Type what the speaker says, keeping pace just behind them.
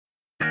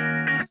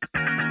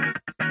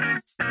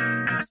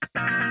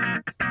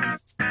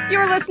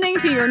You're listening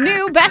to your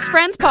new Best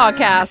Friends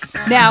podcast.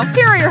 Now,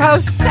 here are your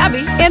hosts,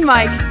 Tabby and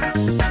Mike.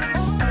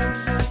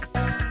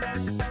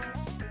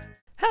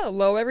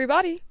 Hello,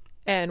 everybody,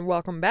 and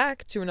welcome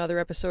back to another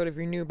episode of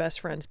your new Best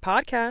Friends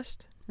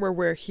podcast, where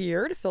we're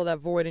here to fill that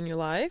void in your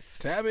life.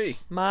 Tabby,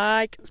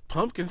 Mike. it's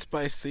pumpkin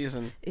spice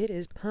season. It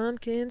is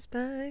pumpkin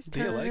spice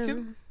time. Do you like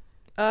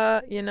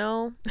it? You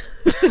know.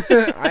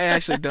 I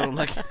actually don't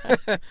like it.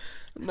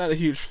 I'm not a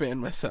huge fan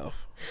myself.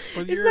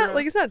 But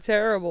It's not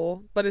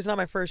terrible, but it's not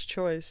my first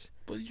choice.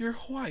 But you're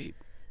white.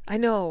 I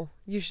know.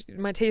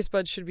 My taste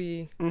buds should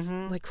be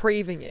like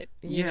craving it.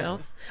 You Yeah. know.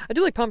 I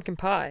do like pumpkin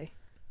pie.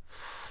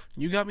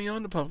 You got me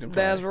on the pumpkin pie.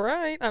 That's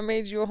right. I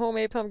made you a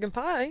homemade pumpkin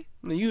pie.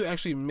 No, you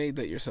actually made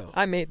that yourself.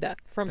 I made that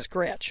from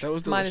scratch. That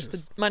was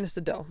delicious. Minus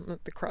the dough,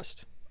 the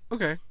crust.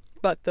 Okay.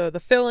 But the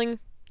filling,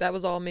 that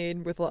was all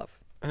made with love.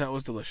 And that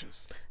was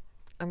delicious.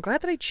 I'm glad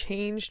that I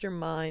changed your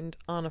mind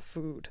on a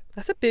food.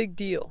 That's a big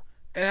deal.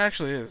 It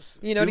actually is.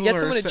 You know, People to get are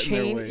someone to set in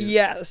their change. ways.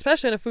 Yeah,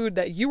 especially in a food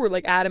that you were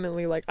like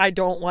adamantly like, I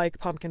don't like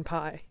pumpkin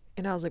pie.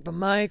 And I was like, but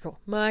Michael,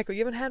 you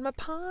haven't had my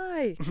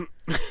pie.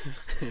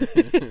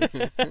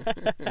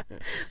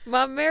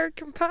 My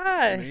American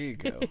pie. There you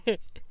go.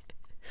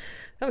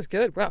 That was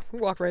good. Wow, we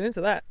walked right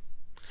into that.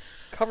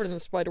 Covered in the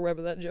spider web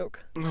of that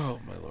joke. Oh,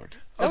 my Lord.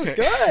 That Okay.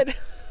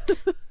 was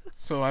good.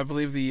 So I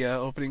believe the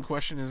opening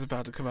question is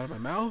about to come out of my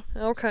mouth.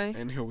 Okay.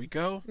 And here we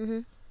go. Mm-hmm.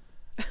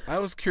 I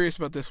was curious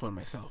about this one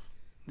myself.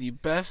 The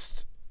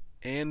best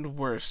and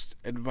worst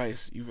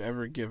advice you've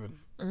ever given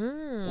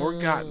or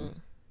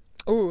gotten.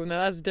 Ooh,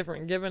 now that's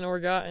different. Given or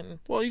gotten.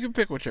 Well, you can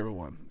pick whichever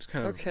one. It's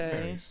kind of Okay.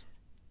 varies.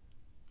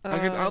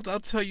 I'll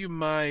tell you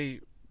my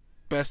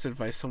best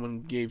advice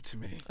someone gave to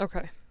me.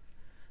 Okay.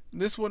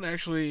 This one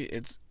actually,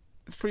 it's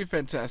pretty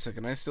fantastic,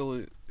 and I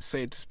still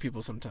say it to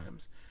people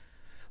sometimes.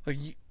 Like,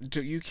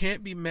 you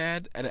can't be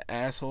mad at an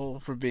asshole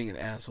for being an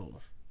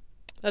asshole.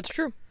 That's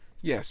true.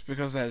 Yes,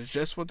 because that is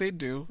just what they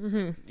do.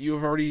 Mm-hmm. You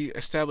have already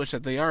established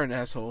that they are an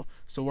asshole,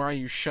 so why are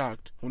you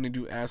shocked when they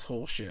do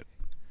asshole shit?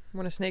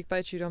 When a snake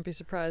bites you, don't be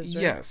surprised,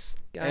 right? Yes.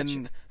 Gotcha.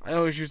 And I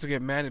always used to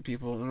get mad at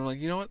people, and I'm like,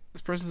 you know what?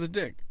 This person's a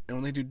dick. And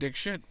when they do dick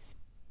shit,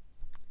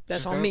 That's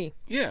just on gotta- me.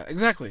 Yeah,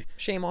 exactly.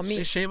 Shame on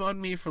me. Shame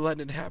on me for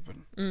letting it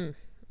happen.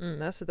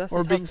 That's a Or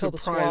tough being pill to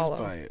surprised swallow.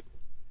 by it.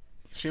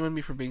 Shame on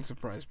me for being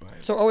surprised by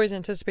it. So always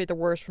anticipate the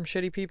worst from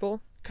shitty people?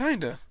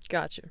 Kinda.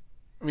 Gotcha.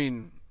 I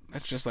mean,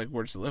 that's just like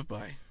words to live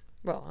by.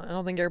 Well, I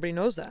don't think everybody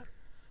knows that.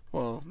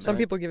 Well, Some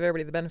people give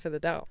everybody the benefit of the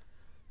doubt.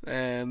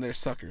 And they're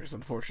suckers,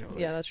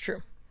 unfortunately. Yeah, that's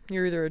true.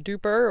 You're either a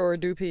duper or a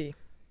dupee.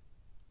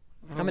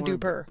 I don't I'm a wanna-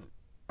 duper.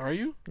 Are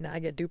you? Nah, I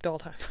get duped all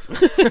the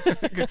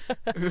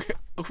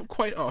time.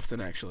 Quite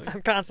often, actually.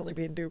 I'm constantly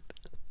being duped.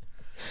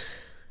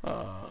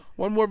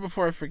 One more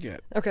before I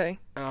forget. Okay.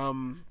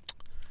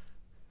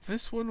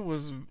 This one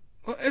was...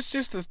 Well, it's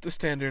just the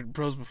standard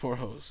bros before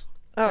hoes.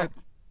 Oh.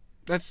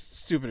 That's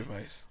stupid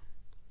advice.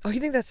 Oh, you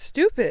think that's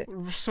stupid?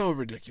 So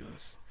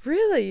ridiculous.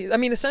 Really? I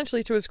mean,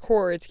 essentially, to its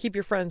core, it's keep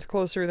your friends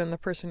closer than the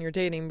person you're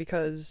dating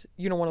because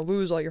you don't want to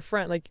lose all your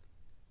friends. Like,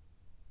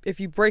 if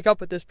you break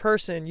up with this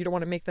person, you don't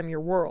want to make them your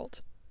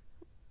world.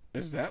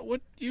 Is that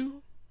what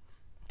you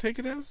take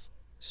it as?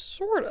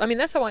 Sort of. I mean,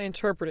 that's how I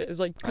interpret it. It's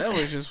like, I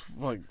always just,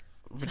 like,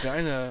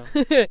 vagina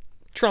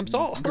trumps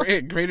all.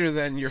 greater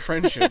than your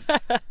friendship.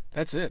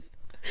 That's it.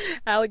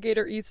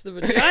 Alligator eats the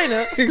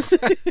vagina.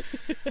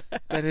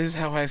 That is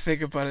how I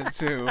think about it,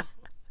 too.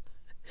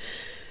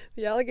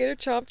 The alligator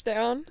chomps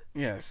down.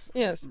 Yes.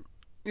 Yes.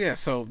 Yeah,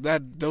 so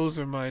those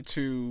are my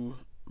two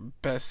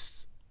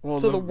best... Well,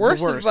 So the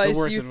worst advice the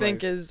worst you think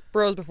advice. is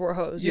bros before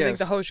hoes. You think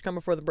the Yes. hoe should come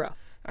before the bro.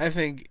 I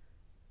think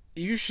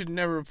you should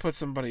never put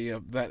somebody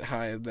up that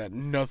high that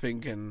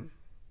nothing can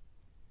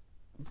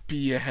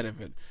be ahead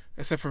of it,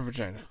 except for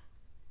vagina.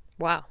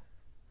 Wow.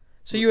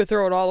 So you would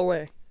throw it all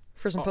away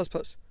for some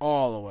puss.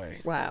 All the way.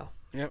 Wow.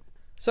 Yep.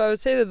 So I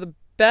would say that the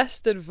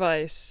best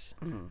advice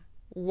Mm-hmm.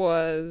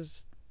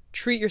 was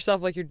treat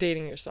yourself like you're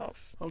dating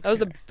yourself. Okay. That was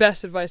the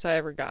best advice I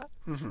ever got.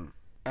 Mm-hmm.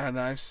 And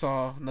I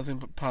saw nothing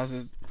but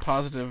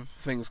positive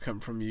things come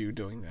from you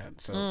doing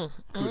that, so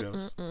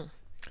kudos.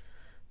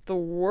 The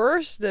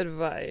worst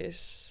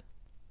advice...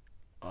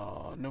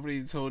 Oh,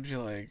 nobody told you,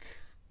 like,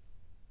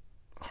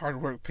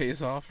 hard work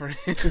pays off or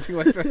anything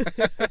like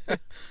that?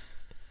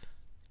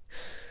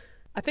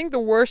 I think the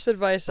worst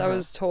advice I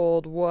was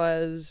told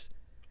was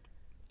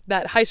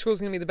that high school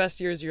is going to be the best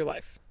years of your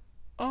life.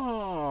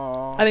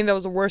 Oh. I think that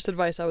was the worst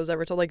advice I was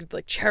ever told.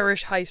 Like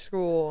cherish high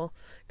school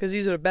because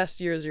these are the best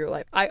years of your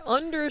life. I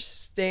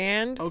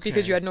understand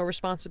because you had no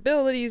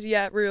responsibilities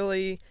yet,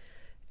 really.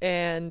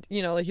 And,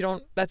 you know, like you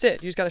don't, that's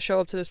it. You just got to show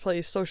up to this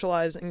place,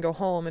 socialize, and go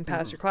home and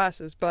pass your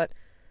classes. But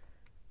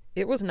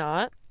it was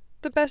not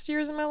the best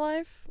years of my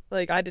life.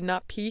 Like, I did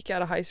not peak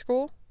out of high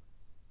school.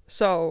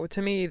 So,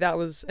 to me, that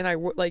was, and I,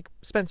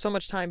 spent so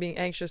much time being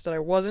anxious that I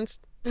wasn't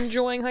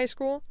enjoying high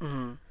school.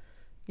 Mm-hmm.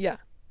 Yeah.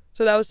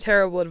 So that was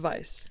terrible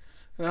advice.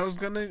 And I was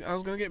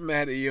gonna get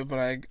mad at you, but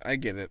I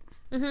get it.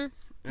 Mm-hmm.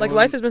 Like,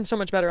 life has been so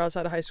much better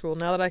outside of high school.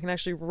 Now that I can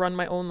actually run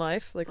my own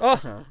life, like,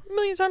 a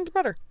million times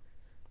better.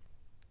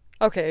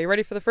 Okay, you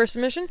ready for the first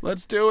submission?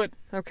 Let's do it.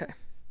 Okay.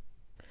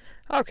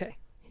 Okay,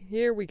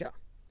 here we go.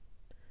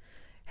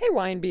 Hey,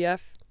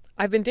 YNBF.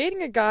 I've been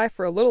dating a guy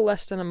for a little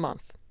less than a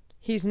month.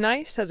 He's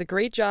nice, has a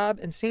great job,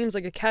 and seems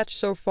like a catch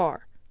so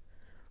far.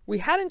 We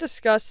hadn't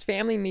discussed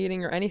family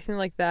meeting or anything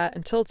like that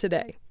until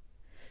today.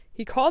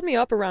 He called me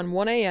up around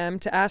 1 a.m.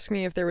 to ask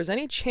me if there was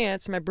any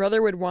chance my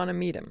brother would want to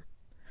meet him.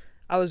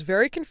 I was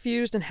very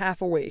confused and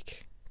half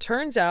awake.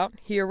 Turns out,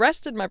 he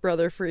arrested my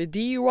brother for a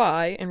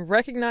DUI and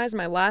recognized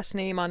my last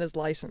name on his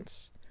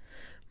license.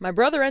 My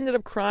brother ended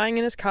up crying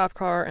in his cop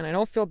car, and I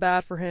don't feel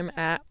bad for him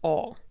at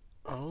all.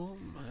 Oh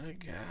my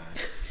god.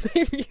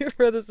 Thank you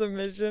for the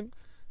submission.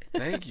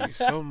 Thank you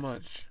so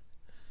much.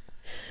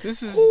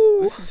 This is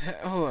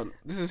hold on.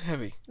 This is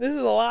heavy. This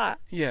is a lot.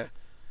 Yeah.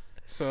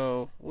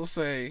 So we'll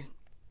say,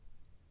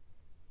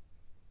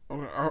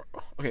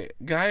 okay,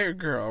 guy or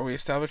girl? Are we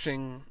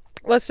establishing?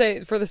 Let's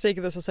say, for the sake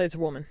of this, let's say it's a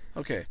woman.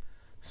 Okay.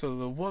 So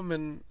the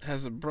woman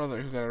has a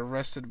brother who got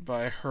arrested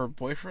by her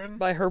boyfriend?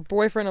 By her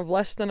boyfriend of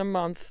less than a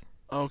month.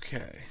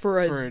 Okay.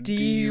 For a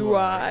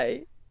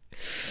DUI.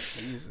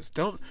 Jesus.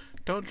 Don't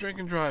drink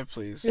and drive,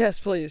 please. Yes,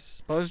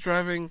 please. Buzz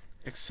driving,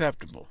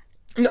 acceptable.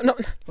 No.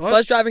 What?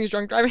 Buzz driving is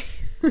drunk driving.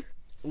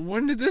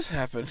 When did this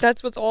happen?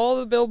 That's what all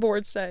the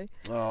billboards say.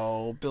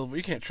 Oh, billboard.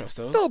 You can't trust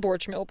those.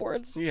 Billboard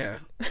schmillboards. Yeah.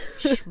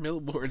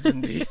 Schmillboards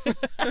indeed.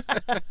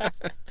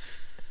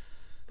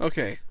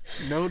 Okay.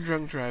 No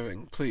drunk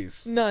driving,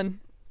 please. None.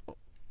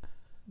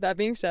 That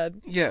being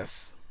said.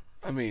 Yes.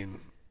 I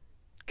mean.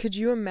 Could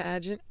you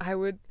imagine?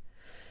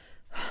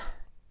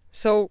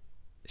 So,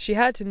 she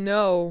had to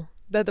know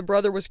that the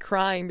brother was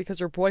crying because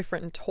her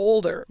boyfriend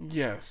told her.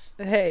 Yes.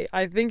 Hey,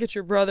 I think it's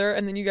your brother,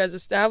 and then you guys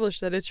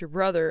established that it's your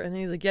brother, and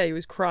then he's like, yeah, he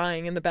was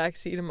crying in the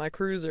backseat of my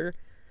cruiser.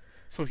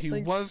 So he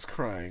was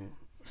crying.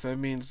 So that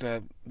means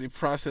that the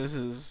process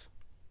is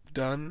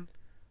done,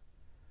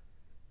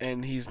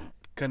 and he's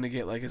gonna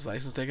get like his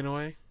license taken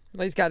away.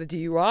 Well, he's got a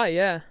DUI,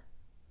 yeah.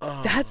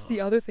 Oh. That's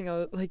the other thing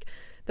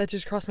that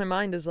just crossed my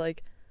mind is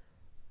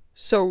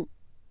so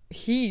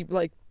he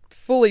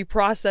fully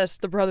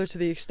processed the brother to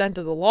the extent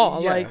of the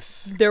law.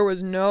 Yes. There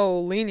was no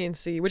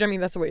leniency, which I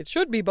mean that's the way it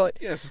should be, but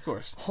yes, of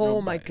course. Oh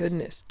no my bias.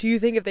 goodness. Do you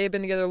think if they had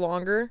been together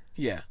longer?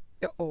 Yeah.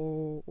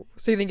 Oh.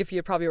 So you think if he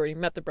had probably already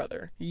met the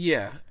brother?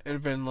 Yeah. It'd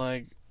have been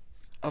like,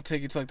 I'll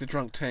take you to the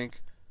drunk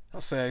tank.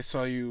 I'll say I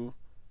saw you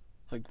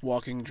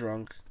walking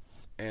drunk,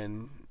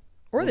 and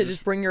or they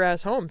just bring your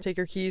ass home, take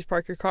your keys,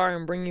 park your car,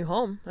 and bring you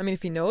home. I mean,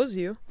 if he knows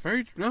you.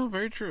 Very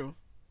true.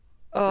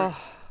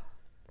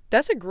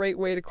 That's a great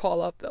way to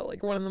call up, though.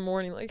 1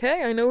 a.m,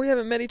 hey, I know we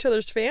haven't met each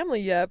other's family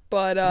yet,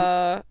 but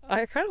I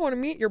kind of want to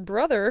meet your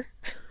brother.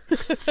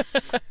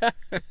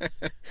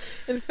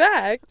 In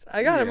fact,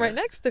 I got him right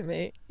next to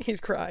me. He's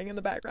crying in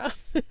the background.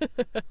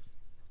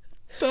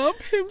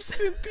 Dump him,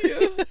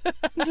 Cynthia.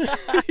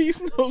 He's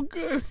no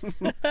good.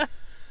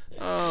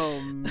 Oh,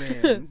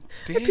 man.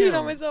 Damn. I peed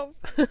on myself.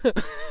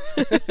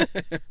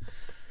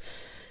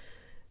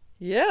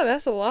 Yeah,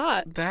 that's a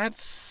lot.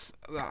 This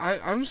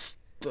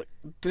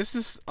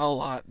is a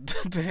lot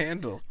to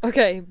handle.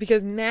 Okay,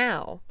 because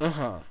now.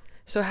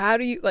 So how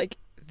do you,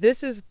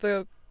 this is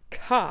the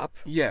cop.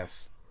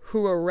 Yes.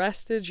 Who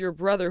arrested your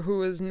brother,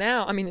 who is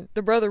now, I mean,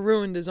 the brother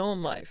ruined his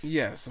own life.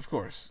 Yes, of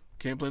course.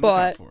 Can't blame the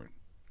cop for it.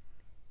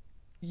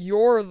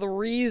 You're the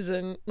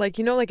reason, as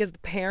the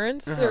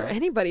parents or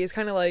anybody, it's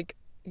kind of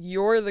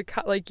you're the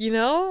cop,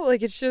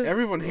 it's just.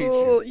 Everyone hates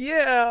you.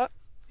 Yeah.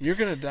 You're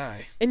gonna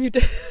die. And you do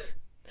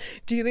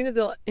you think that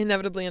they'll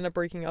inevitably end up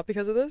breaking up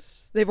because of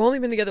this? They've only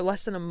been together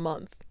less than a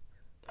month.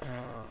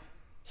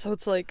 So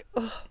it's ugh.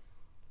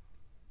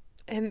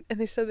 And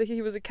they said that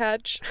he was a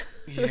catch.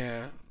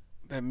 Yeah.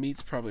 That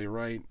meat's probably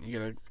right.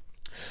 You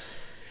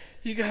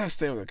gotta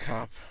stay with a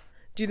cop.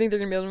 Do you think they're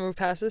gonna be able to move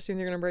past this? Do you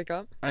think they're gonna break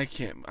up? I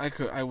can't.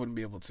 I wouldn't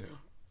be able to.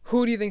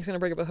 Who do you think's gonna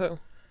break up with who?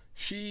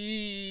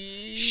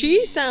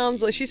 She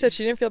sounds like she said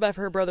she didn't feel bad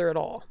for her brother at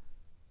all.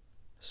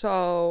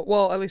 So,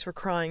 well, at least for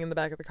crying in the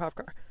back of the cop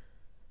car.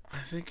 I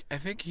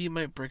think he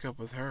might break up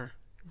with her.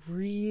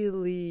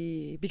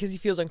 Really? Because he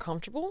feels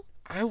uncomfortable?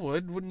 I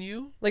would, wouldn't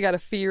you? Out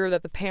of fear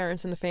that the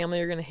parents and the family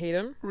are going to hate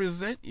him?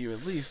 Resent you,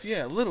 at least.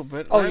 Yeah, a little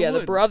bit. Oh, yeah,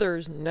 the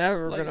brother's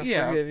never going to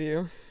forgive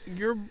you.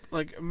 You're,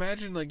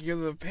 imagine, you're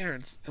the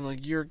parents, and,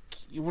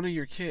 one of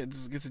your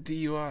kids gets a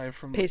DUI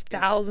from... Pays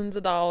thousands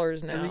of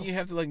dollars now. And then you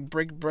have to,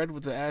 break bread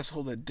with the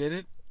asshole that did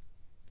it?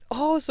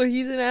 Oh, so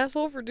he's an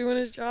asshole for doing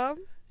his job?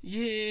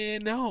 Yeah,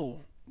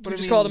 no. But you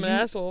just called him an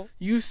asshole.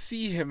 You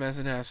see him as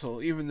an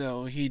asshole, even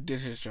though he did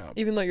his job.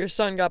 Even though your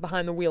son got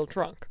behind the wheel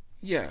drunk.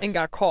 Yes. And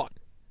got caught.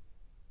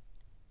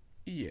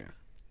 Yeah.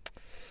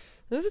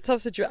 This is a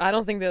tough situation. I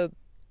don't think the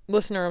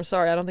listener, I'm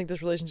sorry, I don't think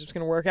this relationship's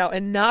going to work out.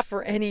 And not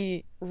for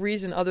any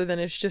reason other than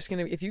it's just going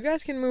to be, if you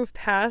guys can move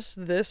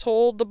past this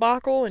whole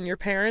debacle and your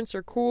parents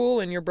are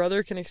cool and your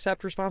brother can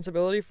accept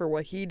responsibility for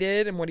what he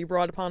did and what he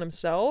brought upon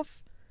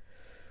himself,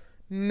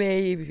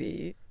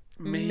 maybe.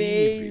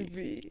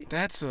 Maybe.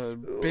 That's a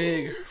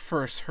big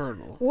first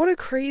hurdle. What a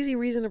crazy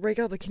reason to break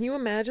up. Like, can you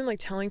imagine, like,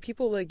 telling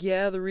people, like,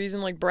 yeah, the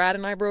reason, like, Brad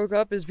and I broke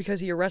up is because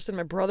he arrested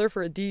my brother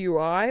for a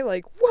DUI?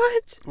 Like,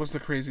 what? What's the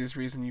craziest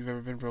reason you've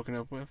ever been broken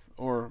up with?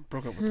 Or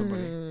broke up with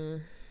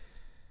somebody?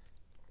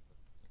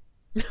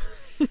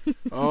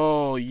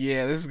 Oh,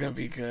 yeah, this is gonna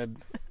be good.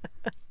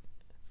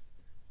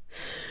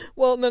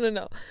 Well,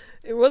 no.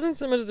 It wasn't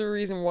so much the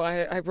reason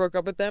why I broke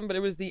up with them, but it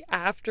was the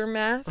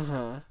aftermath.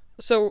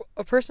 So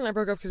a person I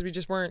broke up because we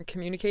just weren't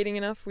communicating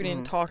enough. We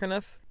didn't talk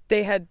enough.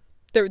 They had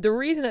the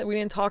reason that we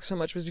didn't talk so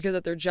much was because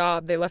at their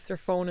job they left their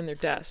phone in their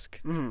desk.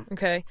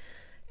 Okay,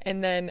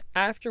 and then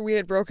after we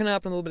had broken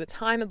up and a little bit of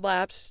time had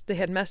lapsed, they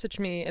had messaged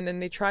me and then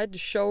they tried to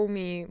show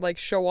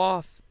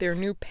off their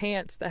new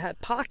pants that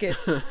had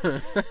pockets,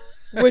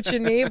 which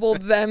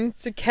enabled them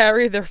to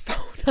carry their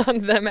phone on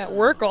them at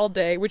work all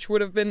day, which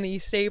would have been the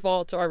save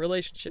all to our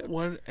relationship.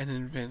 What an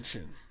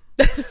invention.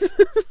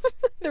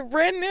 They're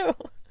brand new.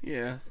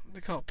 Yeah. They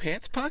call it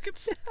pants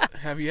pockets?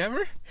 Have you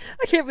ever?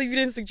 I can't believe you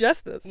didn't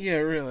suggest this. Yeah,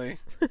 really.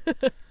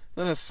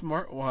 Not a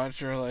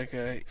smartwatch or like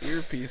a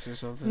earpiece or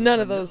something. None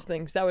of those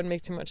things. That would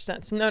make too much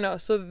sense. No.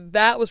 So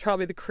that was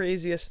probably the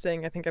craziest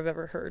thing I think I've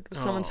ever heard. Was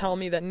someone tell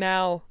me that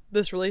now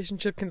this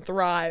relationship can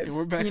thrive. Yeah,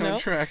 we're back on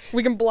track.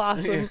 We can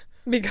blossom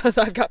because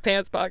I've got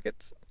pants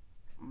pockets.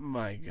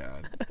 My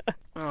God.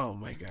 Oh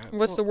my God.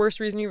 What's the worst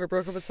reason you ever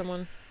broke up with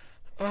someone?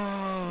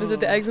 Oh. Was it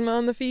the eczema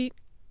on the feet?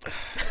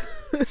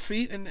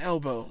 Feet and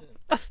elbow.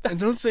 Oh, stop.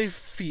 And don't say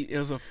feet, it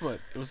was a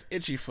foot. It was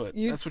itchy foot.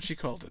 That's what she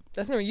called it.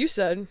 That's not what you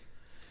said.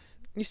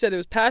 You said it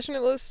was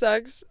passionate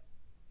sex,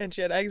 and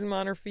she had eczema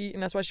on her feet,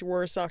 and that's why she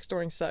wore her socks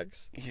during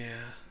sex. Yeah.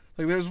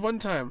 Like, there was one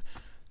time,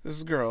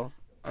 this girl,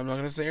 I'm not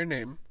going to say her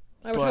name.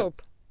 I would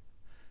hope.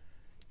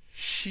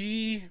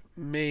 She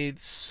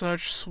made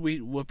such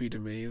sweet whoopee to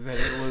me that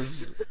it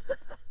was...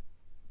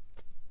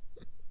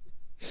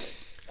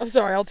 I'm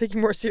sorry, I'll take you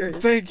more serious.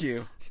 Thank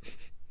you.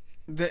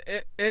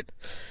 It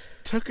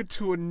took it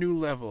to a new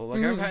level.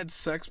 Like, I've had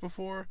sex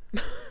before,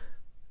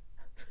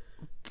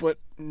 but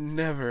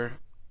never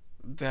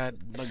that,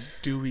 like,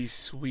 dewy,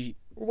 sweet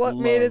What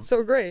love. made it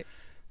so great?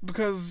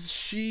 Because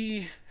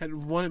she had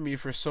wanted me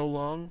for so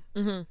long,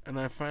 and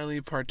I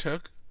finally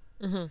partook,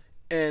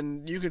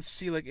 and you could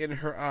see, like, in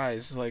her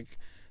eyes, like,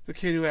 the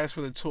kid who asked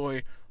for the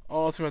toy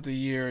all throughout the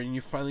year, and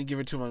you finally give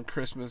it to him on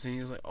Christmas, and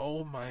he's like,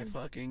 oh my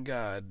fucking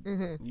God,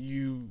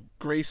 you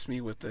graced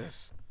me with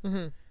this.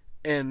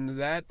 And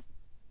that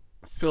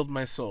filled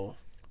my soul.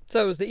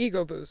 So it was the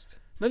ego boost.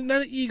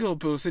 Not an ego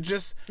boost, it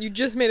just... You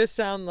just made it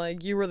sound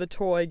like you were the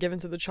toy given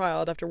to the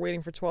child after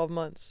waiting for 12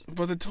 months.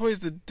 But the toy's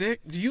the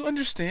dick. Do you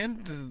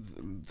understand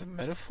the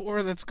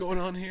metaphor that's going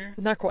on here?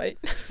 Not quite.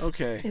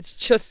 Okay. It's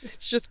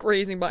just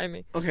grazing by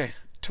me. Okay,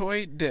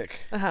 toy,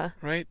 dick.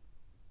 Right?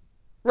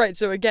 Right,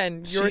 so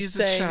again, you're She's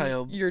saying the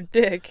child your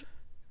dick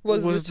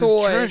was the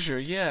toy. The treasure,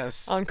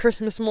 yes. On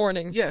Christmas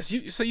morning. Yes,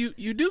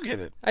 you do get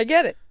it. I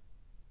get it.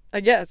 I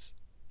guess.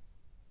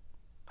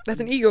 That's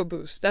an ego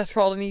boost. That's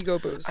called an ego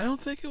boost. I don't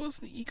think it was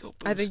an ego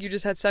boost. I think you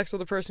just had sex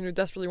with a person who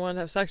desperately wanted to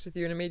have sex with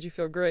you and it made you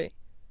feel great.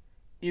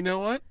 You know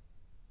what?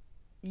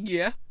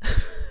 Yeah.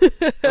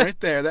 Right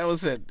there. That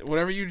was it.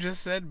 Whatever you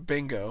just said,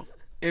 bingo.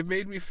 It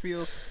made me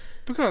feel...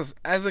 Because,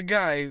 as a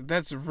guy,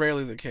 that's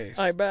rarely the case.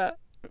 I bet.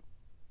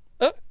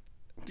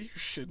 You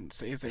shouldn't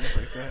say things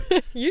like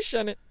that. You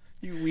shouldn't.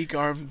 You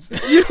weak-armed...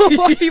 You don't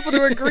want people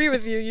to agree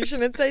with you. You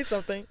shouldn't say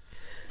something.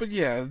 But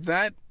yeah,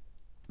 that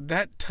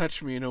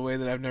touched me in a way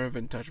that I've never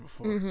been touched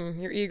before.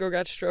 Your ego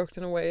got stroked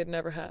in a way it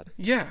never had.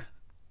 Yeah.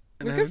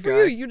 And well, good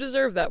for you. You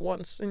deserve that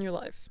once in your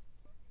life.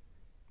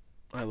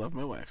 I love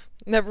my wife.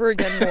 Never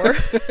again more.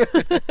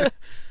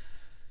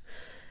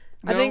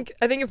 No, I think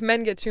if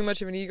men get too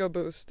much of an ego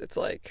boost, it's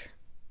like...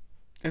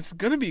 It's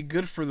gonna be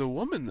good for the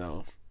woman,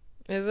 though.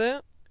 Is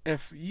it?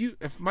 If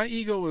my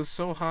ego was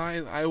so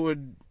high, I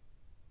would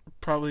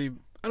probably...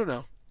 I don't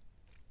know.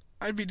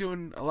 I'd be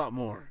doing a lot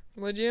more.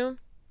 Would you?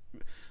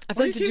 I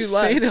feel like you you'd do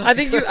less.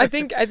 like I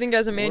think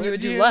as a man you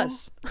would do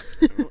less.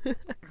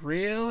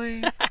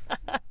 Really?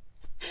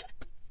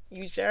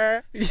 You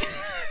sure?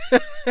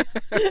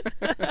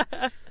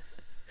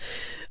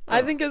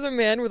 I think as a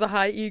man with a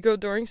high ego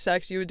during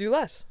sex, you would do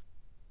less.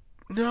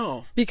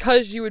 No.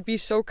 Because you would be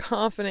so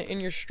confident in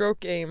your stroke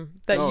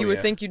game that you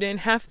would think you didn't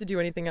have to do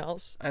anything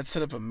else. I'd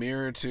set up a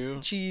mirror, too.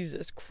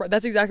 Jesus Christ.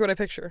 That's exactly what I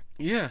picture.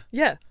 Yeah.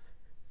 Yeah.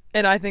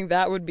 And I think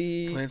that would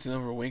be... Glancing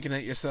over, winking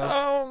at yourself.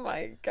 Oh,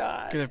 my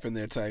God. Get up in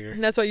there, tiger.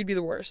 And that's why you'd be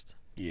the worst.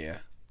 Yeah.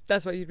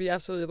 That's why you'd be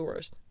absolutely the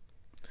worst.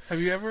 Have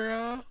you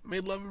ever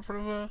made love in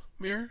front of a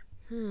mirror?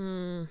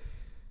 No.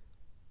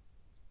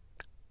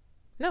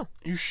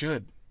 You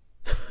should.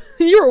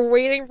 You were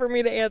waiting for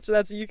me to answer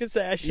that so you could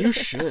say I should. You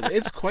should.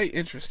 It's quite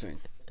interesting.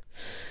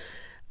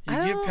 You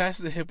get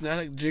past the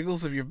hypnotic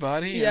jiggles of your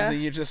body, and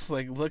then you just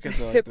like look at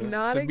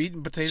the meat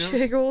and potatoes.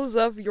 Jiggles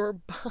of your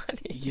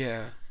body.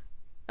 Yeah.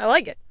 I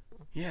like it.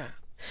 Yeah.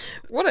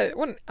 What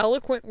an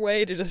eloquent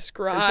way to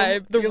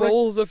describe the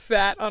rolls of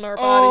fat on our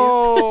bodies.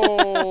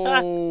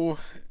 Oh.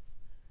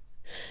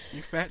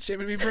 You fat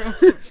shaming me, bro?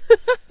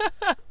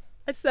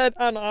 I I said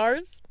on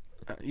ours.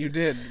 You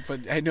did, but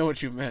I know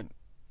what you meant.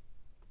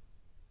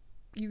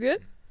 You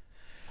good?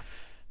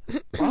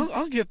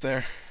 I'll get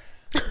there.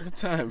 With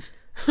time.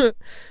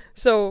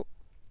 So,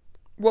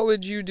 what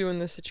would you do in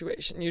this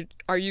situation?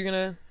 Are you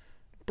gonna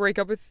break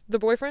up with the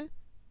boyfriend?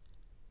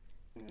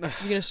 You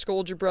gonna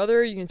scold your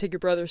brother? You gonna take your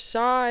brother's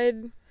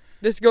side?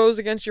 This goes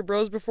against your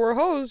bros before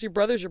hoes. Your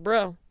brother's your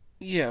bro.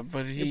 Yeah,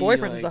 but Your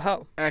boyfriend's the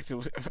hoe.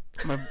 Actively,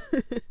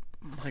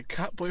 my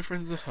cop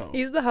boyfriend's a hoe.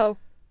 He's the hoe.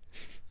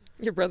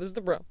 Your brother's the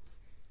bro.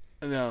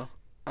 No,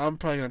 I'm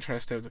probably gonna try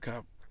to stay with the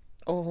cop.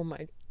 Oh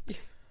my!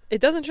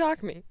 It doesn't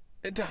shock me.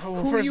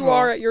 Who you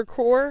are at your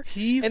core,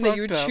 and that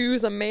you would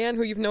choose a man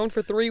who you've known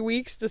for 3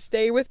 weeks to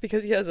stay with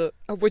because he has a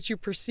what you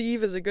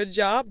perceive as a good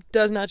job,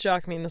 does not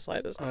shock me in the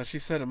slightest. She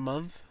said a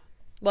month.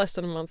 Less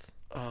than a month.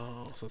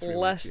 Oh, so 3 weeks.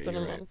 Less than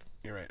a month.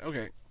 You're right.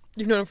 Okay.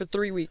 You've known him for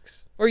 3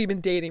 weeks, or you've been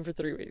dating for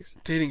 3 weeks.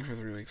 Dating for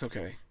 3 weeks.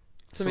 Okay.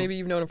 So maybe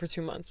you've known him for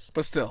 2 months.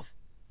 But still,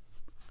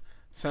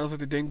 sounds like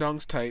the ding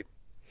dong's tight,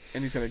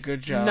 and he's got a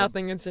good job.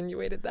 Nothing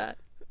insinuated that.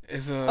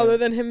 Other Other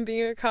than him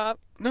being a cop.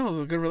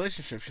 No, a good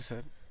relationship. She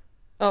said.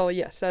 Oh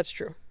yes, that's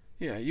true.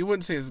 Yeah, you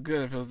wouldn't say it's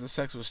good if the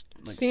sex was.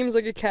 Seems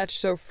like a catch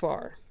so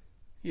far.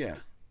 Yeah.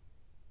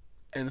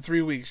 And the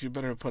 3 weeks you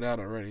better have put out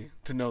already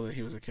to know that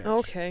he was a catch.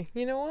 Okay,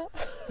 you know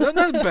what?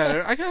 Not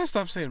better. I gotta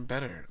stop saying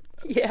better.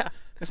 Yeah.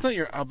 It's not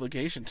your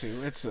obligation to.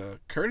 It's a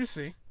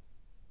courtesy.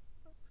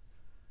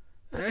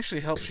 It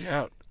actually helps you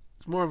out.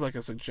 It's more of like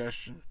a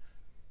suggestion.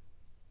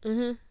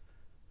 Mm-hmm.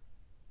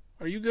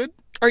 Are you good?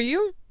 Are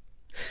you?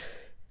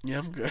 Yeah,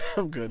 I'm good.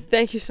 I'm good.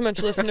 Thank you so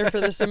much, listener,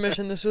 for the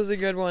submission. This was a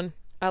good one.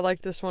 I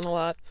liked this one a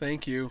lot.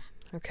 Thank you.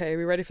 Okay,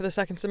 we ready for the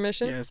second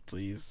submission? Yes,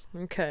 please.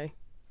 Okay.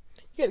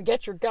 You gotta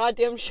get your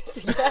goddamn shit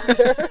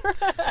together.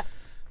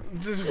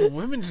 These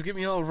women just get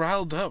me all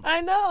riled up.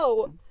 I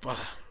know.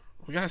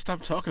 We gotta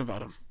stop talking about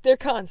them. They're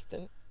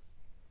constant.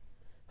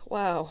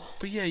 Wow.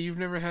 But yeah, you've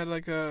never had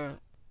like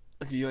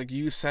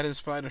you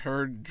satisfied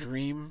her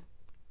dream?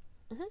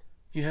 Mm-hmm.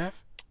 You have?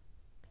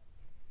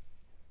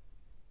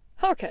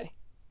 Okay.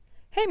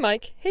 Hey,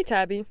 Mike. Hey,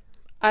 Tabby.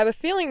 I have a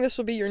feeling this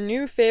will be your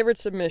new favorite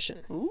submission.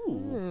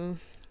 Ooh.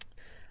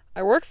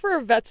 I work for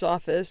a vet's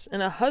office,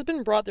 and a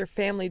husband brought their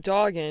family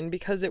dog in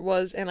because it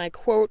was, and I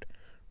quote,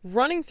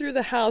 running through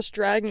the house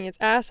dragging its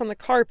ass on the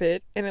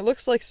carpet, and it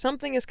looks like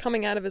something is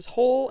coming out of his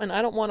hole, and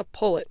I don't want to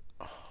pull it.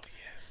 Oh,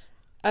 yes.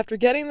 After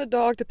getting the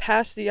dog to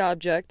pass the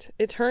object,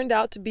 it turned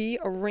out to be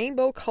a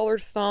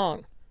rainbow-colored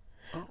thong.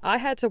 Oh. I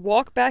had to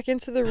walk back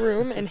into the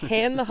room and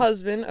hand the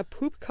husband a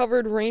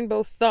poop-covered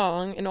rainbow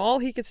thong, and all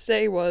he could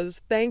say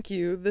was, "Thank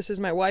you, this is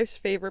my wife's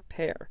favorite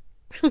pair."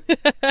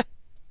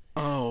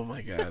 Oh,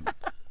 my God.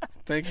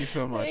 Thank you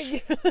so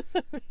much.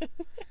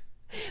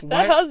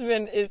 That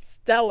husband is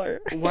stellar.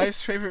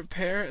 Wife's favorite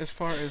pair as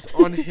far as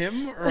on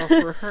him or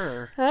for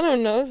her? I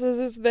don't know. So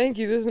this thank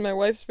you. This is my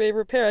wife's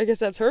favorite pair. I guess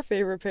that's her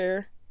favorite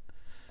pair.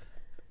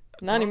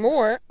 Not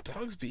anymore.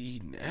 Dogs be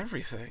eating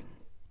everything.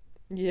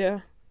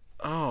 Yeah.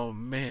 Oh,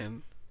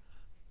 man.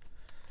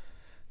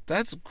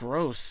 That's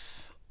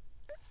gross.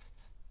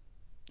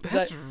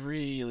 That's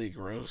really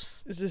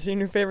gross. Is this your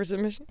new favorite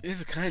submission?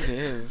 It kind of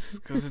is,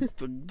 because it's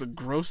the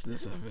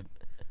grossness of it.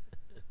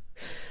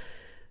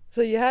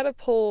 So you had to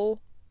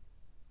pull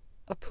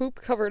a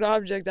poop-covered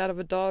object out of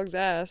a dog's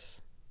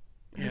ass.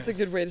 That's a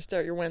good way to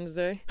start your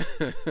Wednesday.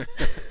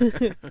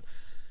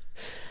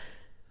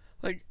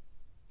 Like,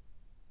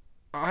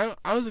 I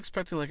was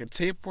expecting like a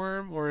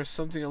tapeworm or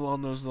something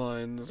along those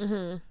lines,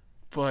 Mm-hmm.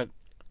 but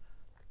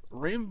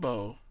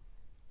rainbow.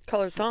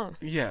 Colored thong.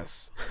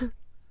 Yes. Do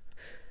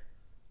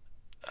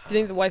you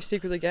think the wife's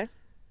secretly gay?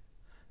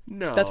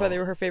 No. That's why they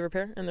were her favorite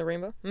pair in the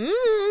rainbow?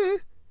 Mm.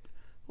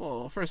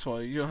 Well, first of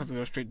all, you don't have to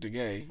go straight to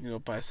gay. You know,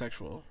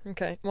 bisexual.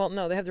 Okay. Well,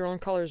 no, they have their own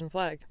colors and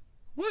flag.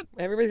 What?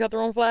 Everybody's got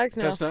their own flags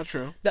now. That's not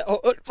true. You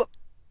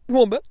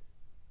want bet?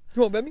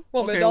 You want bet me?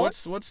 Want bet Okay, dollar?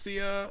 what's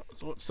the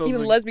so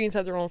Even the, lesbians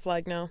have their own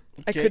flag now.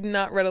 I could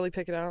not readily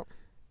pick it out.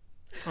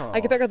 Oh. I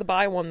could pick out the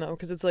bi one though,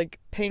 because it's like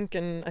pink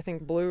and I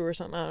think blue or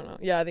something. I don't know.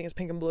 Yeah, I think it's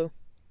pink and blue.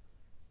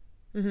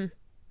 Mhm.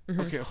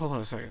 Mm-hmm. Okay, hold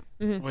on a second.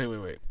 Mm-hmm.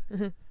 Wait.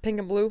 Mm-hmm. Pink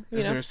and blue.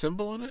 Is there a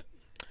symbol on it?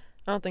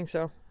 I don't think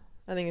so.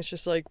 I think it's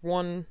just like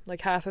one,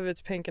 like half of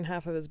it's pink and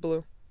half of it's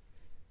blue.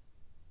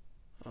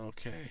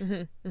 Okay.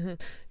 Mm-hmm. Mm-hmm.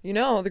 You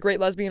know, the Great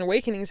Lesbian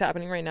Awakening is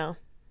happening right now.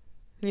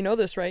 You know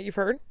this, right? You've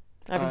heard?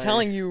 I've been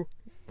telling you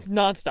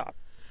nonstop.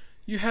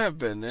 You have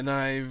been, and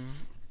I've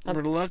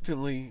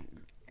reluctantly.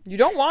 You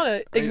don't want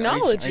to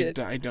acknowledge it.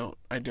 I don't.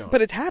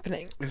 But it's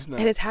happening. It's not.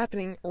 And it's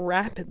happening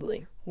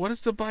rapidly. What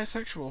is the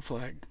bisexual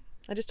flag?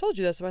 I just told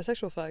you that's the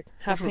bisexual flag.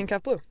 Half pink,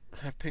 half blue.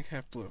 Half pink,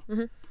 half blue.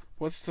 Mm-hmm.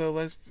 What's the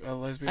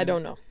lesbian? I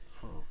don't know.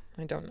 Oh.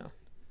 I don't know.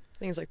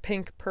 Things like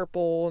pink,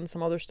 purple, and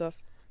some other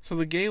stuff. So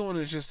the gay one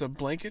is just a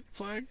blanket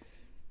flag?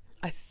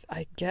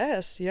 I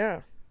guess,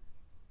 yeah.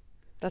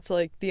 That's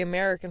like the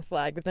American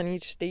flag, but then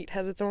each state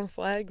has its own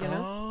flag, you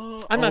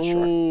know? I'm not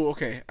sure. Oh,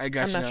 okay. I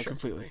got I'm you not now sure.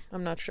 completely.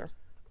 I'm not sure.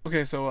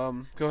 Okay,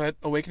 so go ahead.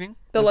 Awakening?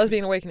 The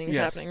lesbian awakening is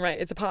Yes. happening, right?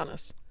 It's upon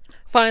us.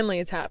 Finally,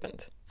 it's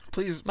happened.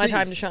 Please. My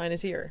time to shine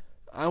is here.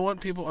 I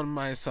want people on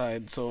my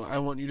side, so I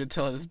want you to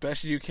tell it as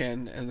best you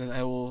can, and then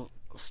I will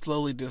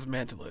slowly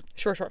dismantle it.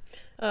 Sure.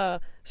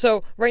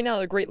 So right now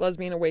the Great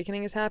Lesbian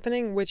Awakening is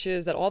happening, which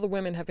is that all the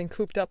women have been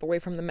cooped up away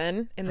from the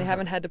men, and they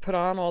haven't had to put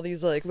on all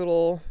these like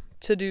little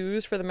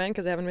to-dos for the men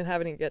because they haven't been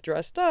having to get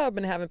dressed up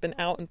and haven't been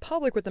out in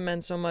public with the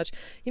men so much.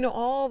 You know,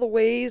 all the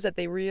ways that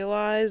they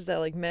realize that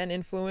like men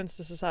influence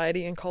the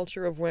society and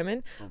culture of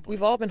women.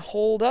 We've all been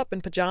holed up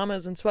in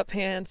pajamas and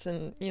sweatpants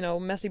and, you know,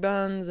 messy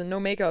buns and no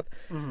makeup.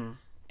 Mm-hmm.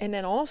 And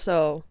then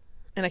also,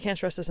 and I can't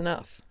stress this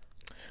enough,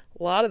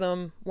 a lot of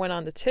them went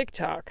on to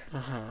TikTok,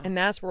 and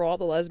that's where all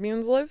the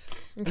lesbians live.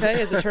 Okay,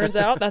 as it turns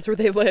out, that's where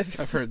they live.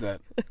 I've heard that.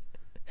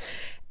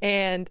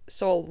 And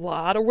so a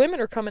lot of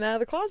women are coming out of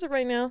the closet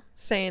right now,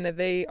 saying that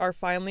they are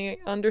finally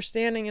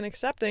understanding and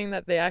accepting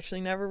that they actually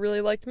never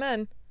really liked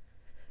men,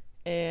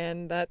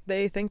 and that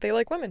they think they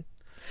like women.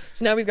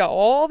 So now we've got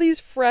all these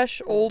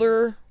fresh,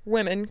 older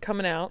women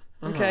coming out,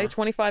 okay,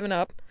 25 and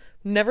up,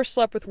 never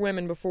slept with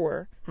women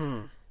before,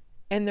 and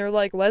they're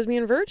like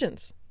lesbian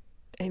virgins.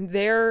 And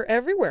they're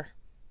everywhere.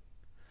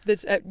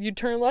 That's you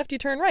turn left, you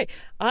turn right.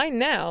 I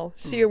now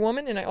see a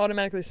woman and I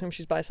automatically assume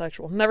she's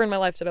bisexual. Never in my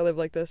life did I live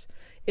like this.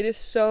 It is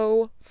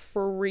so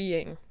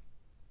freeing.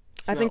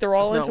 I think they're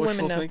all into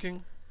women now.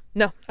 Thinking?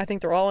 No, I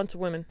think they're all into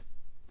women.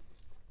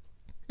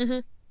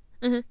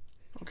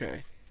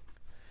 Okay.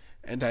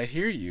 And I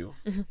hear you.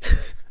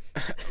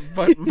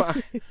 But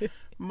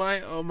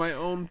my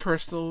own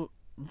personal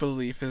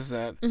belief is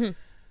that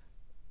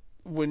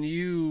when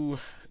you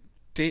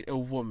date a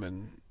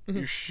woman,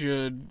 you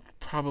should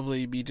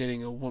probably be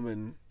dating a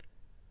woman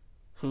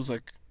who's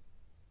like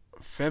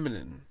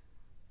feminine.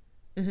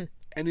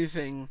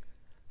 Anything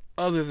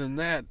other than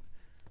that,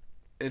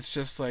 it's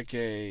just like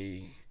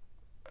a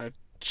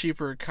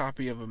cheaper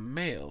copy of a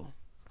male.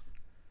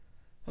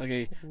 Like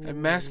a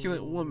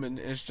masculine woman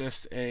is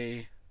just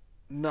a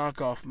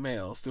knockoff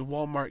male. It's the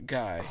Walmart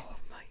guy. Oh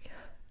my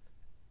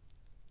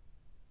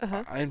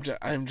god.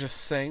 I'm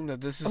just saying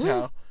that this is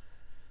how.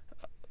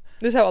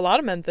 This is how a lot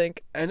of men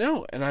think. I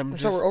know, and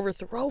That's why we're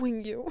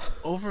overthrowing you.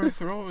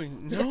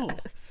 Overthrowing? No.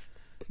 Yes.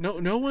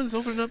 No one's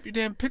opening up your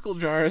damn pickle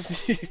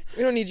jars. We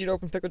don't need you to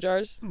open pickle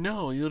jars.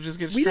 No, you'll just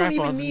get We don't strap-ons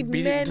even and need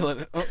beat men. it until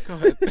it... Oh, go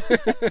ahead.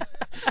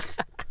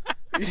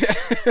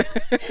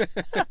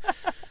 Yeah.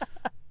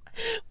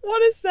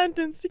 What a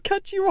sentence. He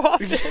cut you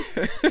off.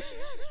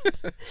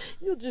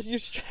 You'll just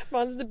use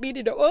strap-ons to beat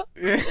it up. Oh.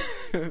 Yeah.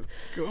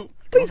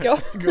 Please go.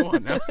 Go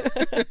on now.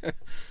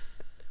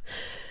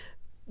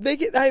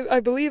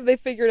 I believe they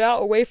figured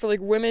out a way for like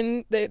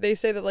women. They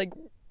say that like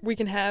we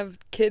can have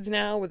kids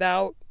now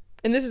without,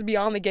 and this is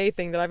beyond the gay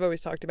thing that I've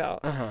always talked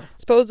about.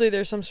 Supposedly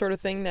there's some sort of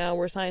thing now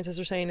where scientists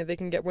are saying that they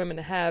can get women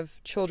to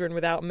have children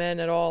without men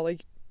at all.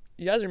 Like,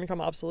 you guys are gonna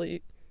become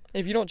obsolete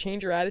if you don't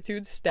change your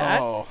attitudes.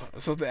 Oh,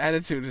 so the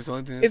attitude is the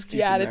only thing that's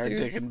keeping our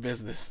dick in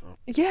business.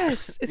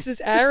 Yes, it's this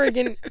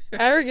arrogant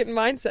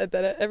mindset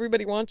that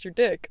everybody wants your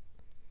dick.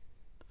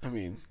 I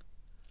mean,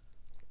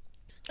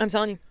 I'm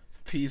telling you.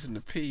 P's in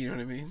the P, you know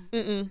what I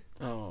mean?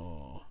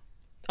 Oh.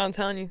 I'm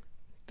telling you.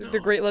 The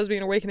Great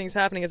Lesbian Awakening is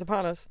happening. It's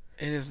upon us.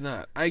 It is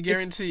not. I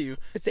guarantee you.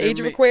 It's the age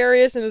of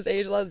Aquarius and it's the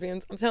age of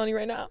lesbians. I'm telling you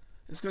right now.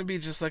 It's going to be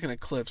just like an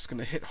eclipse. It's going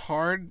to hit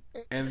hard,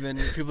 and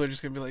then people are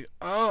just going to be like,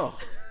 oh.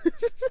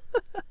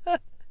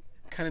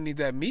 Kind of need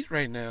that meat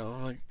right now.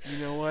 I'm like,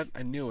 you know what?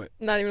 I knew it.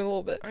 Not even a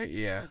little bit.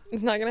 Yeah.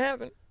 It's not going to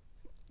happen.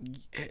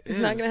 It's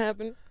not going to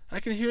happen. I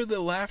can hear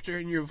the laughter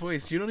in your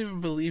voice. You don't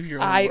even believe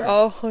your own I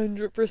words.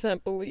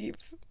 100% believe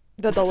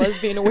that the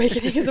lesbian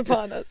awakening is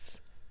upon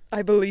us.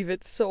 I believe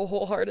it so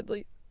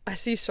wholeheartedly. I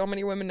see so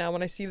many women now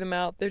when I see them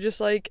out. They're just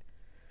like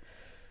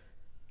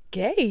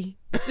gay.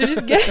 They're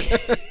just gay.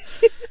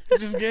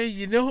 Just gay.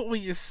 You know it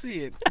when you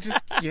see it.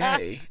 Just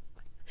gay.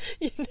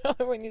 You know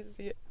it when you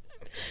see it.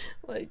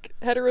 Like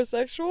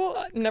heterosexual?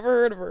 I never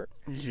heard of her.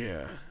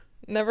 Yeah.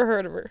 Never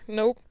heard of her.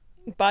 Nope.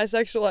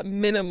 Bisexual at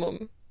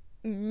minimum.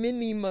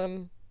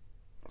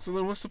 So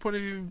then what's the point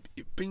of you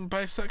being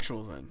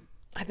bisexual then?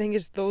 I think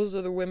it's those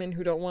are the women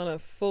who don't want to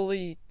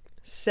fully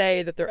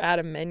say that they're out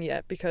of men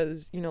yet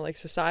because, you know, like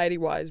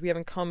society-wise, we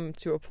haven't come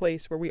to a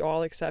place where we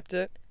all accept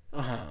it.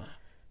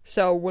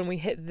 So when we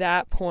hit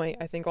that point,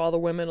 I think all the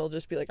women will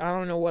just be like, I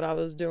don't know what I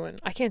was doing.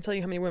 I can't tell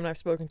you how many women I've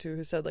spoken to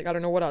who said, like, I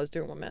don't know what I was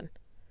doing with men.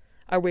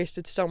 I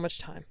wasted so much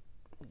time.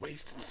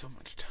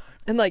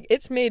 And, like,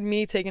 it's made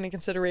me take into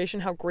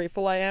consideration how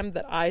grateful I am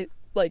that I,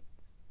 like,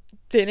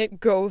 didn't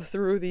go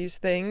through these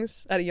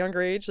things at a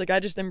younger age. Like, I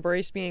just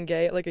embraced being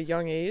gay at, like, a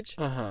young age.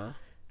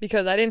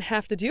 Because I didn't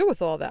have to deal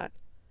with all that.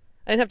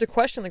 I didn't have to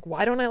question, like,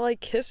 why don't I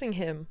like kissing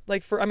him?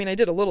 Like, I mean, I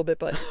did a little bit,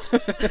 but...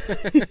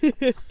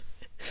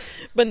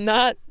 but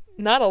not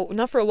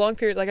for a long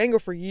period. Like, I can go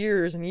for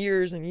years and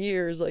years and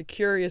years, like,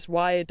 curious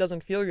why it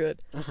doesn't feel good.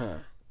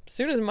 As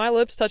soon as my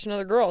lips touch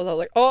another girl, I was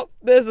like, oh,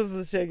 this is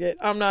the ticket.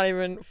 I'm not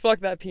even...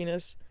 Fuck that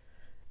penis.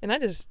 And I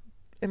just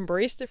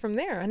embraced it from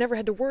there. I never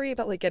had to worry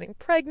about, like, getting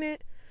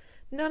pregnant.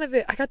 None of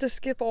it. I got to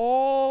skip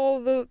all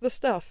the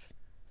stuff.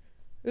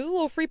 It was a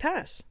little free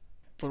pass.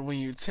 But when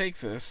you take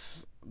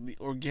this, the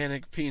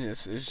organic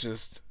penis is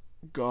just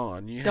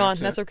gone. You Gone. have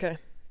to, That's okay.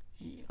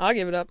 I'll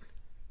give it up.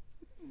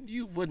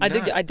 You would I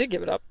not. did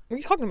give it up. What are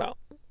you talking about?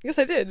 Yes,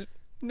 I did.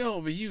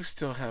 No, but you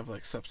still have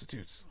like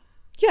substitutes.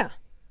 Yeah,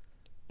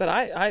 but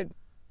I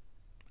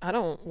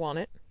don't want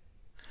it,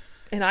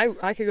 and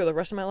I could go the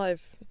rest of my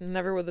life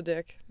never with a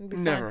dick. It'd be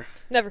fine.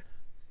 Never.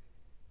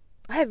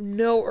 I have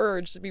no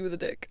urge to be with a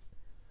dick.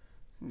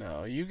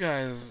 No, you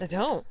guys. I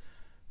don't.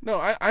 No,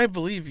 I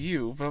believe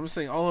you, but I'm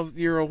saying all of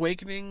your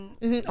awakening.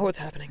 Mm-hmm. Oh, it's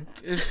happening.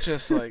 It's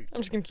just like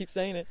I'm just gonna keep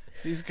saying it.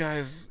 these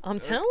guys. I'm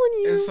telling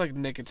you. It's like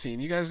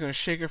nicotine. You guys are gonna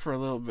shake it for a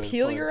little bit.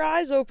 Peel like, your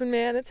eyes open,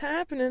 man. It's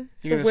happening.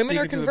 You're The gonna women sneak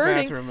are into converting.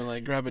 the bathroom and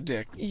like grab a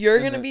dick. You're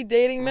and gonna then- be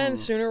dating men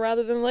sooner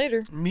rather than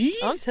later. Me?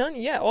 I'm telling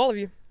you. Yeah, all of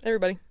you,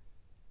 everybody.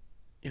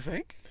 You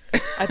think?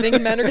 I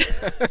think men are.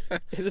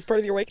 Is this part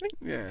of the awakening?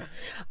 Yeah.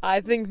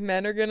 I think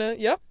men are gonna.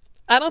 Yep.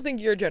 I don't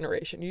think your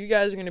generation. You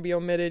guys are gonna be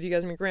omitted. You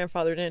guys are gonna be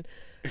grandfathered in.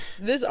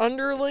 This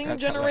underling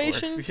That's how that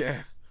generation. works.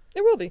 Yeah.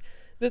 It will be.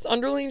 This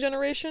underling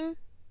generation.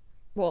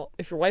 Well,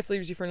 if your wife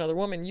leaves you for another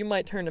woman, you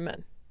might turn to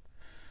men.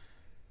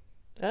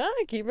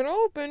 Keep it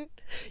open.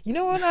 You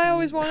know what I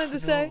always wanted to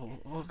say?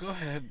 Well, go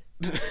ahead.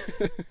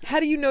 How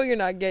do you know you're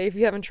not gay if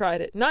you haven't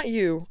tried it? Not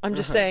you. I'm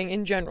just saying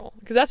in general.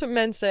 Because that's what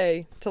men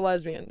say to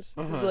lesbians.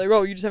 It's like,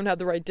 oh, you just haven't had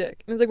the right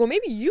dick. And it's like, well,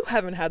 maybe you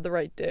haven't had the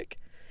right dick.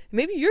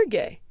 Maybe you're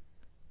gay.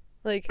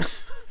 Like,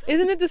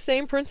 isn't it the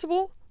same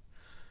principle?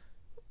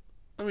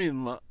 I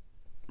mean,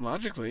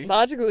 logically.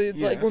 Logically,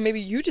 it's like, well, Yes. maybe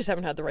you just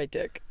haven't had the right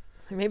dick.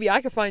 And maybe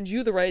I could find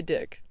you the right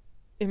dick.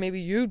 And maybe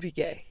you'd be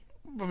gay.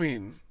 I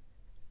mean,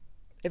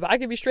 If I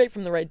could be straight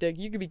from the right dick,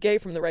 you could be gay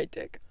from the right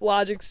dick.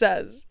 Logic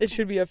says it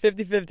should be a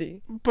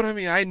 50-50. but I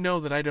mean, I know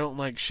that I don't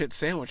like shit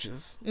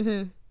sandwiches.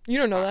 Mm-hmm. You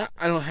don't know that.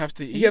 I don't have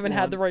to eat You haven't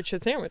had one. the right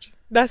shit sandwich.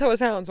 That's how it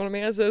sounds when a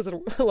man says that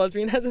a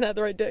lesbian hasn't had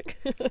the right dick.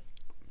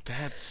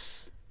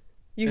 That's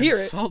You hear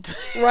it, insulting.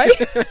 right?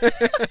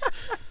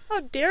 How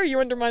dare you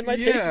undermine my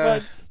taste Yeah.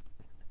 buds?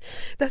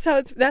 That's how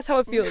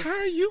it feels. How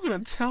are you gonna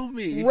tell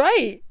me?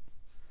 Right.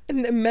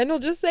 And men will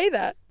just say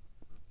that.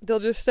 They'll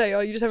just say,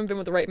 "Oh, you just haven't been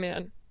with the right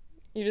man.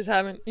 You just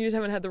haven't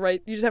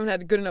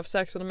had good enough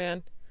sex with a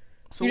man.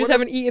 So You just what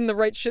haven't eaten the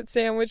right shit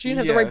sandwich. You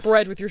didn't have the right Yes.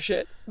 bread with your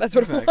shit. That's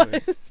what Exactly.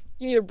 it was.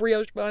 You need a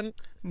brioche bun.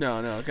 No,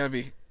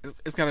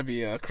 it's gotta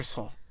be a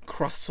croissant.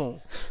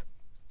 Croissant.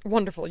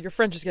 Wonderful. Your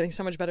French is getting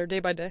so much better day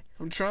by day.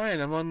 I'm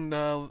trying. I'm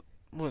on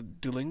what,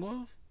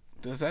 Duolingo?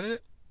 Is that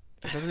it?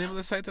 Is that the name of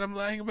the site that I'm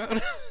lying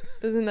about?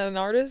 Isn't that an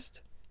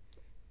artist?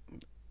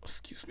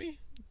 Excuse me?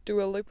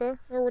 Dua Lipa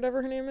or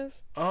whatever her name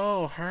is?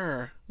 Oh,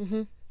 her.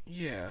 Mhm.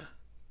 Yeah.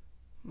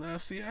 Now,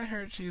 see, I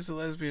heard she's a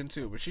lesbian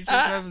too, but she just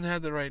Ah. hasn't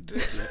had the right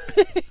dick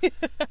yet.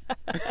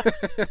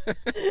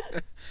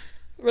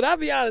 But I'll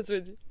be honest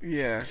with you.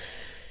 Yeah.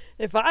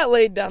 If I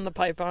laid down the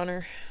pipe on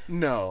her,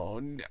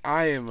 No,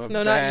 I am a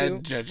No, not you.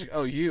 bad judge.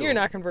 Oh, you. you're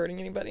not converting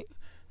anybody.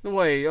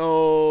 Wait,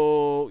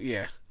 oh,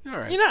 yeah. All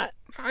right. You're not.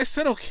 I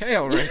said okay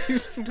already.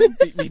 Don't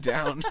beat me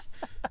down.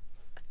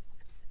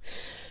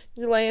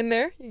 You're laying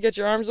there. You get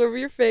your arms over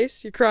your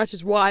face. Your crotch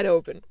is wide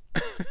open.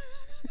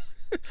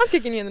 I'm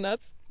kicking you in the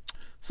nuts.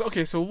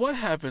 So what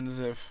happens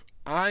if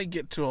I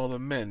get to all the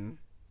men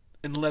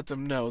and let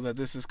them know that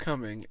this is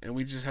coming, and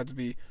we just have to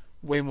be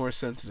way more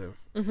sensitive,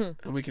 and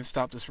we can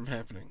stop this from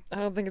happening? I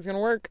don't think it's going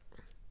to work.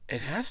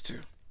 It has to.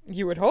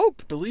 You would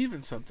hope. Believe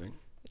in something.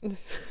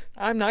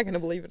 I'm not going to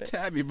believe in it.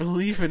 Tabby,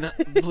 believe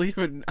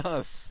in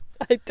us.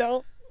 I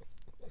don't.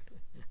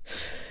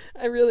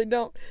 I really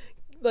don't.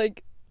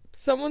 Like,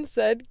 someone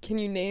said, can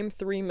you name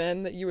 3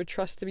 men that you would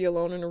trust to be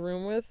alone in a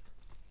room with?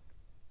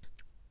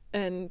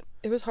 And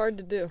it was hard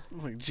to do.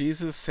 Like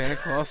Jesus, Santa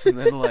Claus, and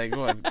then like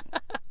what?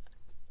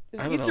 Is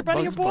I don't Easter know,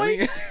 Bunny Bugs a boy?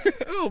 Bunny?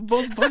 Oh,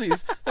 both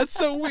bunnies. That's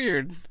so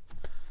weird.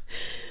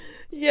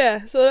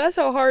 Yeah, so that's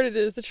how hard it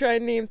is to try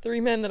and name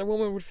 3 men that a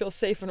woman would feel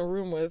safe in a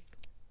room with.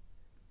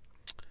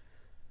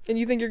 And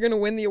you think you're going to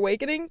win the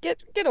awakening?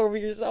 Get over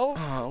yourself.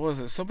 What was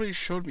it? Somebody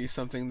showed me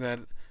something that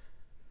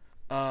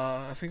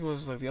I think it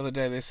was like the other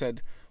day. They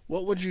said,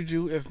 what would you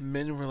do if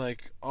men were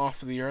like off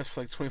the earth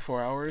for like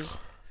 24 hours?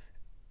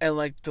 And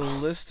like the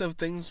list of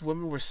things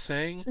women were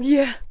saying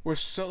Yeah. were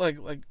so like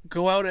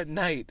go out at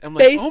night. I'm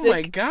like, oh my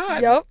Basic.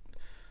 god. Yep.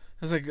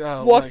 I was like,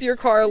 Walk to your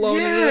car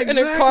alone Yeah, in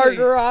a car exactly.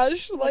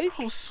 garage. Like,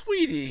 oh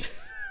sweetie.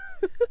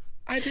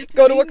 I didn't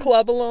go to a mean-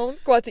 club alone.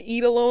 Go out to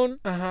eat alone.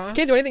 Uh-huh.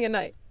 Can't do anything at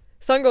night.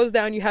 Sun goes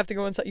down, you have to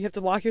go inside. You have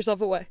to lock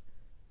yourself away.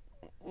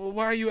 Well,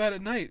 why are you out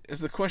at night? Is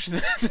the question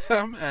that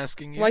I'm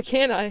asking you. Why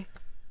can't I?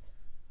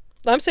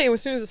 I'm saying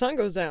as soon as the sun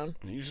goes down.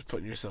 You're just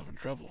putting yourself in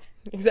trouble.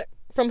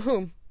 From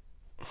whom?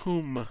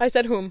 Whom? I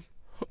said whom.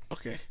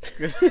 Okay.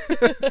 Good.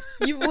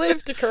 You've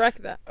lived to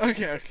correct that.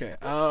 Okay.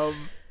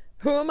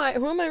 Who am I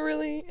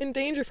really in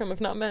danger from if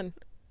not men?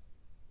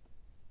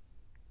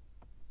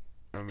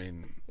 I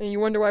mean, And you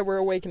wonder why we're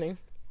awakening.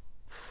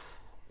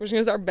 We're just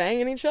gonna start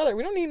banging each other.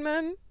 We don't need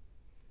men.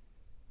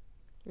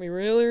 We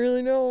really,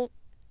 really don't.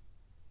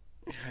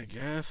 I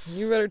guess.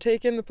 You better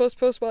take in the puss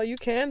while you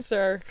can,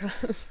 sir,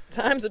 because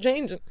times are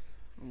changing.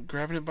 I'm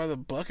grabbing it by the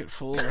bucket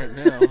full right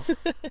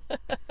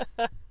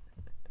now.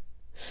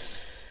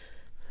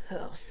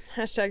 Oh,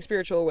 Hashtag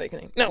spiritual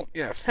awakening. No.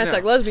 Yes.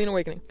 Hashtag lesbian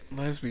awakening.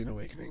 Lesbian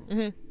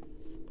awakening.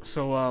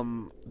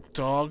 So,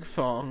 dog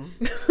thong.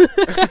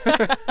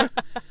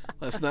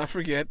 Let's not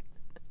forget,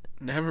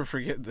 never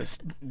forget this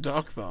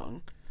dog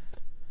thong.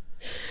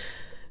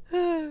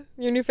 Your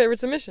new favorite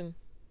submission.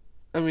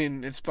 I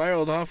mean, it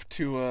spiraled off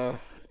to,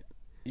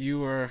 you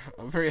were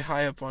very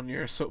high up on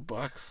your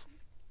soapbox.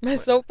 My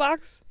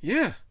soapbox?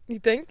 Yeah. You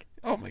think?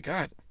 Oh my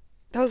God.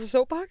 That was a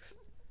soapbox?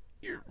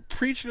 You're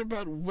preaching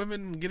about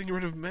women getting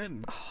rid of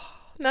men.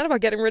 Not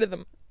about getting rid of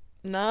them.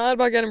 Not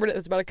about getting rid of.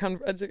 It's about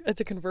it's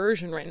a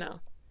conversion right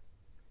now.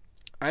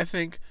 I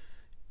think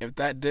if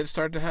that did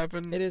start to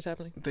happen, It is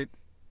happening.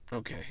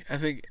 Okay. I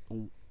think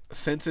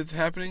since it's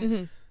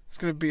happening, it's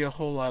going to be a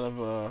whole lot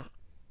of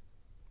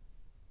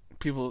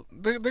people.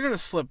 They're going to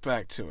slip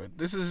back to it.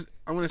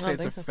 I'm going to say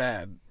it's a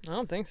fad. I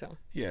don't think so.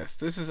 Yes,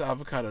 this is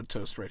avocado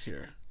toast right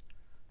here.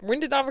 When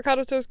did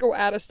avocado toast go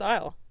out of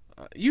style?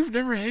 You've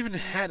never even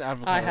had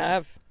avocado. I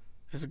have.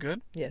 Is it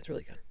good? Yeah, it's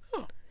really good.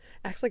 Oh.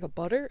 Acts like a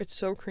butter. It's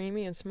so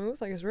creamy and smooth.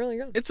 Like, it's really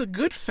good. It's a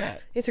good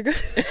fat. It's a good...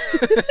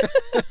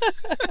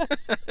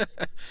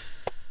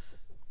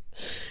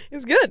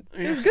 It's good.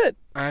 Yeah. It's good.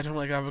 I don't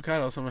like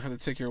avocado, so I'm going to have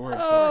to take your word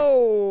for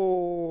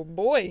Oh,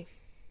 boy.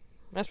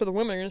 That's what the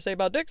women are going to say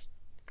about dicks.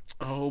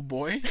 it. Oh,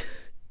 boy.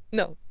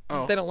 No,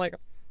 they don't like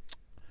them.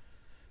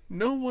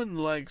 No one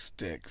likes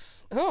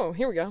dicks. Oh,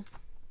 here we go.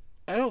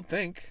 I don't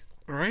think.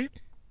 Right?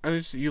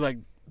 You like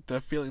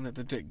the feeling that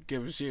the dick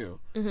gives you.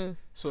 Mm-hmm.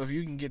 So if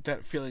you can get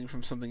that feeling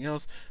from something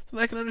else,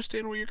 then I can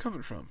understand where you're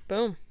coming from.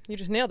 Boom. You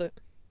just nailed it.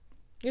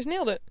 You just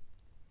nailed it.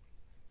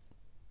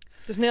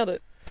 Just nailed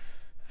it.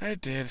 I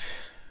did.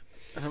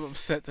 And I'm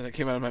upset that it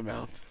came out of my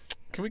mouth.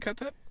 Can we cut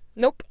that?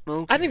 Nope.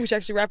 Okay. I think we should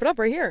actually wrap it up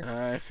right here.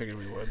 I figured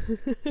we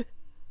would.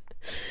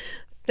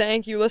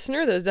 Thank you,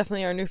 listener. That is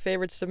definitely our new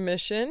favorite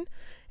submission.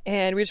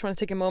 And we just want to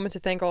take a moment to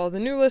thank all of the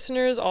new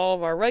listeners, all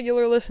of our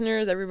regular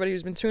listeners, everybody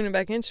who's been tuning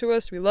back into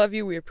us. We love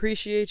you. We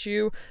appreciate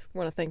you. We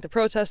want to thank the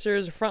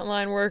protesters, the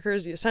frontline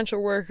workers, the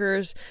essential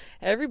workers,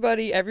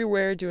 everybody,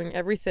 everywhere, doing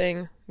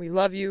everything. We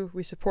love you.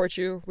 We support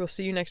you. We'll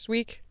see you next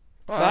week.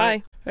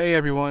 Bye. Hey,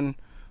 everyone.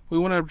 We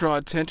want to draw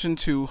attention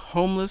to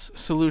Homeless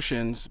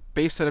Solutions,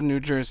 based out of New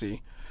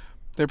Jersey.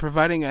 They're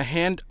providing a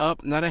hand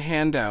up, not a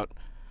handout.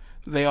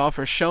 They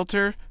offer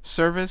shelter,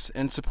 service,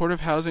 and supportive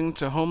housing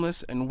to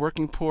homeless and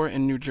working poor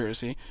in New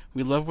Jersey.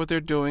 We love what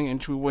they're doing,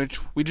 and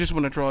we just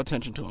want to draw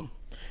attention to them.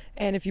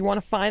 And if you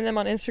want to find them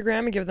on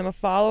Instagram and give them a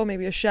follow,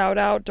 maybe a shout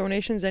out,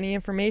 donations, any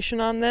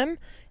information on them,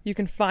 you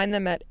can find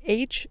them at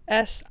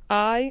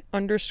HSI_NJ.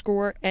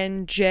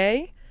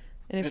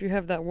 And if you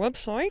have that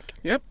website...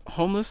 Yep,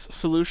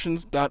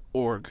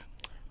 homelesssolutions.org.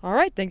 All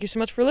right, thank you so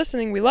much for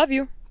listening. We love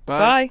you. Bye.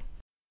 Bye.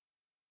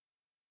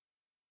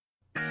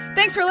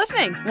 Thanks for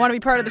listening. Want to be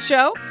part of the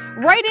show?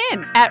 Write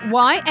in at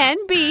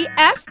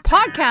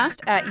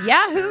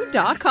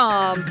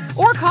ynbfpodcast@yahoo.com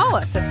or call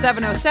us at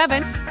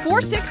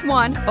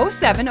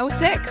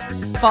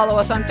 707-461-0706. Follow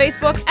us on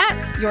Facebook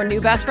at Your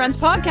New Best Friends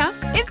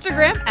Podcast,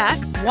 Instagram at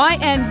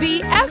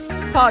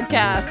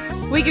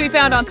ynbfpodcast. We can be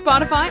found on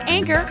Spotify,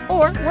 Anchor,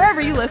 or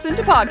wherever you listen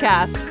to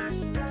podcasts.